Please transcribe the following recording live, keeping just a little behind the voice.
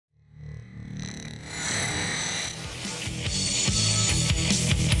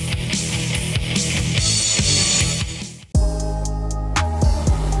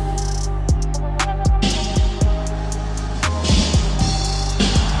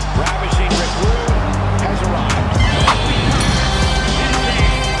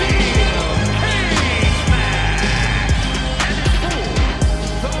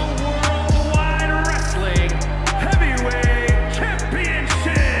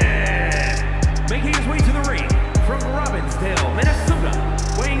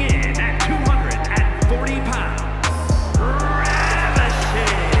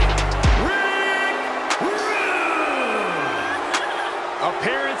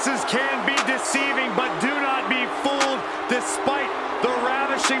appearances can be deceiving, but do not be fooled. Despite the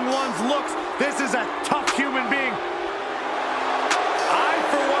Ravishing One's looks, this is a tough human being. I,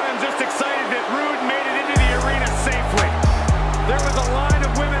 for one, am just excited that Rude made it into the arena safely. There was a line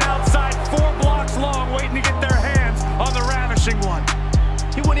of women outside 4 blocks long waiting to get their hands on the Ravishing One.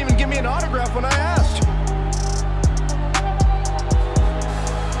 He wouldn't even give me an autograph when I asked.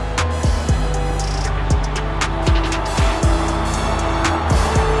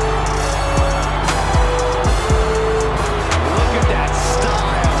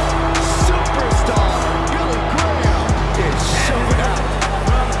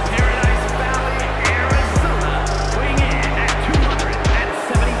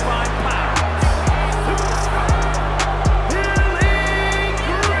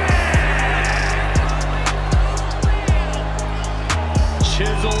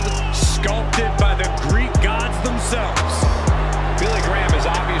 Sculpted by the Greek gods themselves. Billy Graham is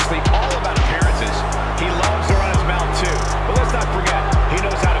obviously all about appearances. He loves to run his mouth too. But let's not forget, he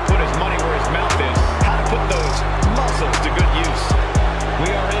knows how to put his money where his mouth is, how to put those muscles to good use. We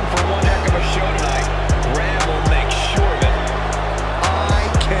are in for one heck of a show tonight. Graham will make sure of it. I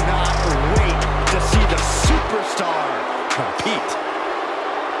cannot wait to see the superstar compete.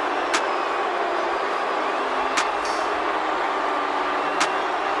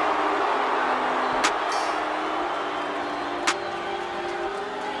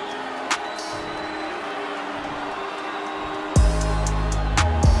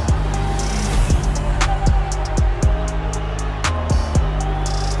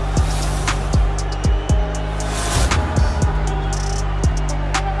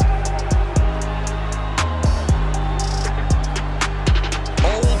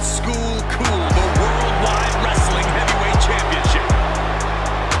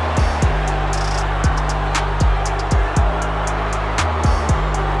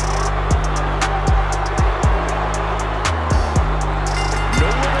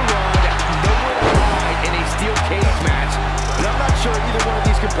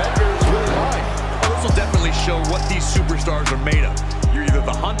 Show what these superstars are made of. You're either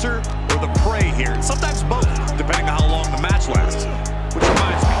the hunter or the prey here. Sometimes both, depending on how long the match lasts. Which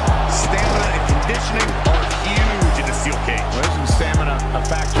reminds me, stamina and conditioning are huge in the steel cage. Well, isn't stamina a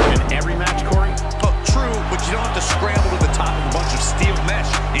factor in every match, Corey? Oh, true, but you don't have to scramble to the top of a bunch of steel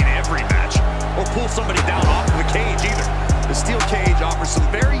mesh in every match, or pull somebody down off of the cage either. The steel cage offers some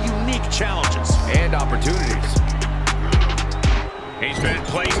very unique challenges and opportunities. He's been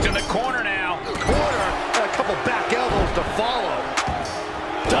placed in the corner now. Corner, and a couple back elbows to follow.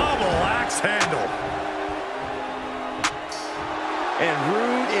 Double axe handle. And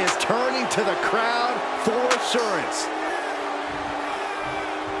Rude is turning to the crowd for assurance.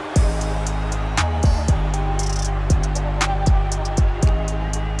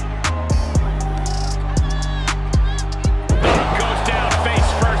 Goes down face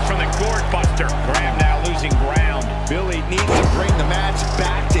first from the gourd buster. Graham now losing ground. Billy needs to bring the match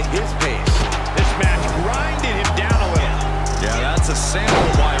back to his pace. This match grinded him down a little. Yeah, that's a sample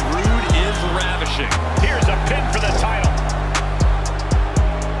of why Rude is ravishing. Here's a pin for the title.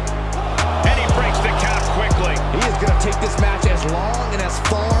 And he breaks the count quickly. He is going to take this match as long and as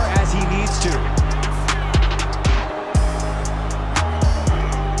far as he needs to.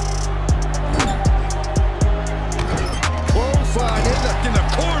 Clothesline in the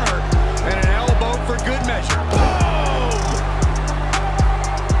corner. And an elbow for good measure.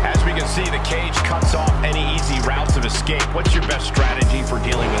 We can see the cage cuts off any easy routes of escape. What's your best strategy for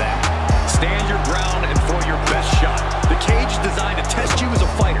dealing with that? Stand your ground and throw your best shot. The cage is designed to test you as a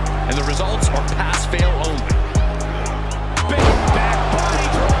fighter, and the results are pass-fail only. Big back body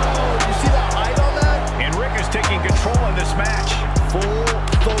throw. You see the height on that? And Rick is taking control in this match. Full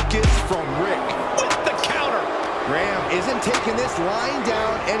focus from Rick. With the counter. Graham isn't taking this lying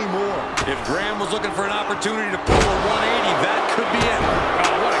down anymore. If Graham was looking for an opportunity to pull a 180, that could be it.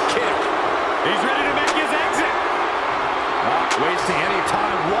 Oh, what a kick. He's ready to make his exit. Not wasting any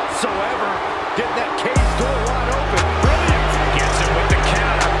time whatsoever. Getting that cage door wide open. Brilliant. Gets him with the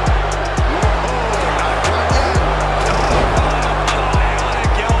counter. Whoa, not quite yet.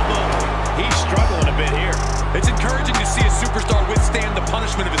 Bionic elbow. He's struggling a bit here. It's encouraging to see a superstar withstand the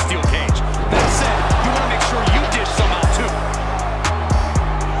punishment of a steel cage. That said, you want to make sure you dish some out too.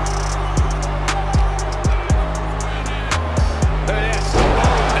 There it is.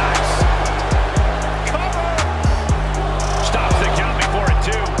 Oh, nice. Cover. Stops the count before it,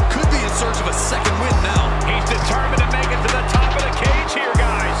 too.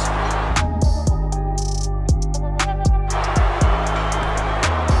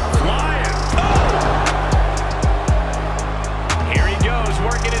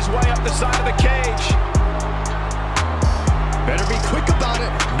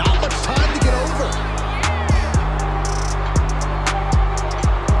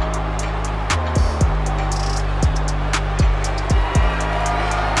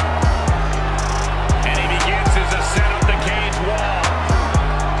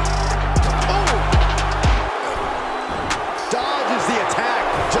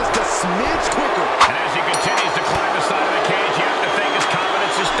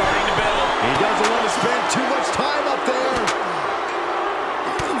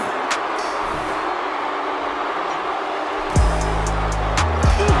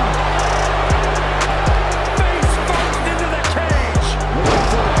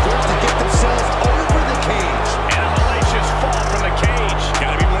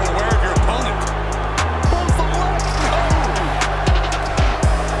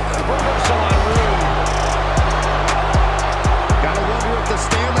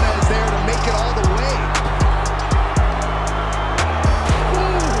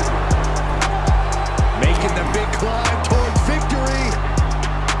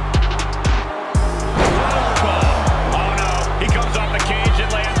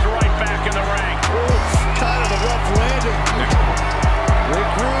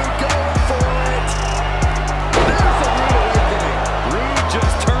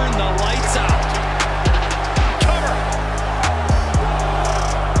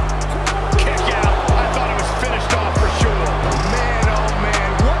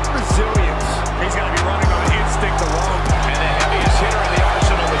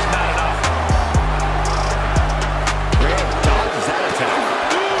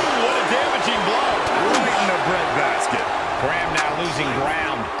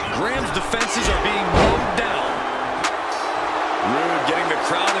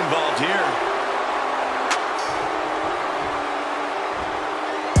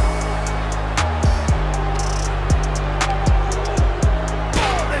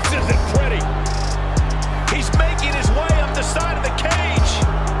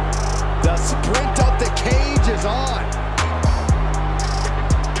 on.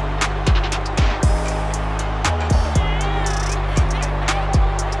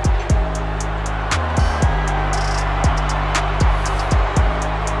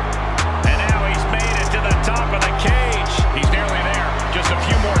 And now he's made it to the top of the cage. He's nearly there. Just a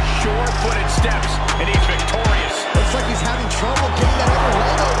few more sure-footed steps, and he's victorious. Looks like he's having trouble getting that other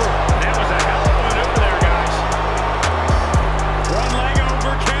leg over. That was a hell of a maneuver there, guys. One leg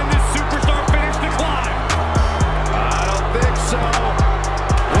over. Can this superstar finish the climb? I don't think so.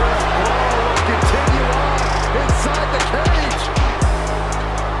 This blow will continue on inside the cage.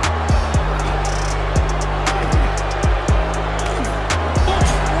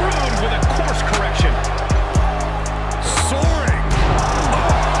 Looks ruined with a course correction. Soaring.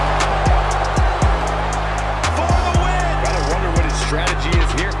 For the win. Gotta wonder what his strategy is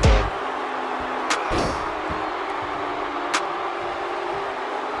here, Cole.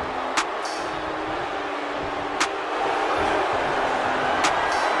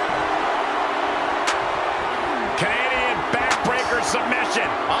 Canadian backbreaker submission.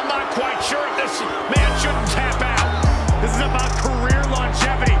 I'm not quite sure if this man shouldn't tap out. This is about career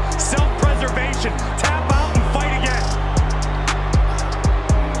longevity, self-preservation. Tap out and fight again.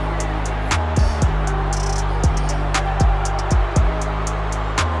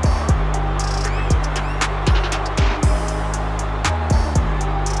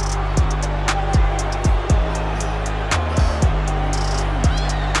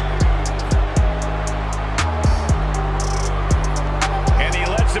 And he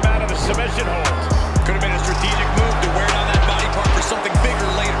lets him out of the submission hold. Could have been a strategic move to wear down that body part for something bigger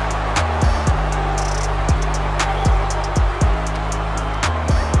later.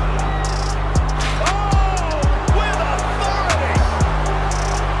 Oh, with authority.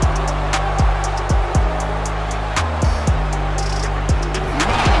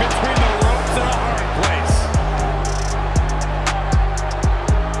 Between the ropes and a hard place.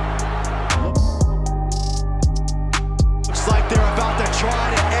 Looks like they're about to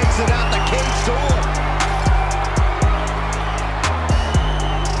try to exit out the cage door.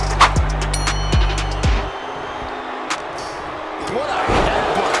 What a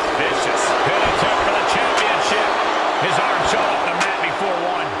headbutt. Vicious. Good attempt for the championship. His arm shot off the mat before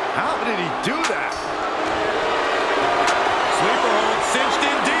one. How did he do that? Sleeper hold cinched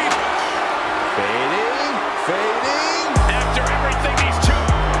in deep. Fading, fading. After everything these two.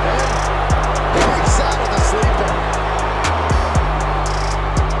 Breaks out of the sleeper.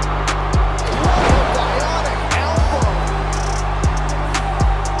 What a bionic elbow.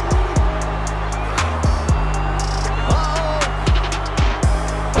 Uh-oh.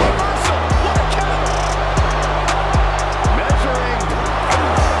 Reversal. What a counter. Measuring.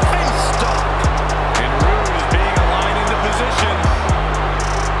 Face stop. And Rude is being aligned into position.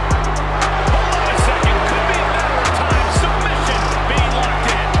 Hold on a second. Could be a matter of time. Submission being locked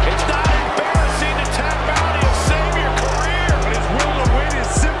in. It's not embarrassing to tap out. He'll save your career. But his will to win is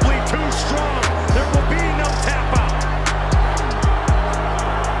simply too strong. There will be no tap out.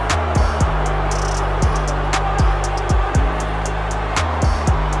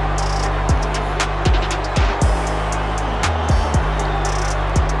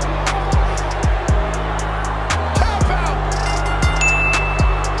 Tap out.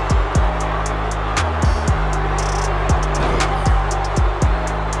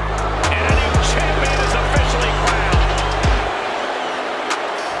 And a new champion is officially crowned.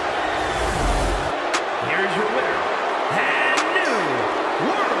 Here's your winner and new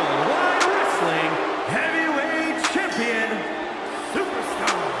Worldwide Wrestling Heavyweight Champion,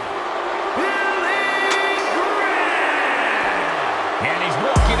 Superstar Billy Graham. And he's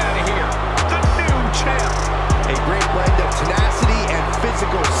walking out of here. The new champ. A great blend of tenacity and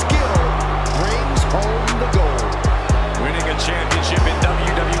physical skill brings home the gold. Winning a championship in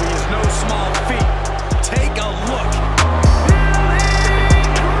WWE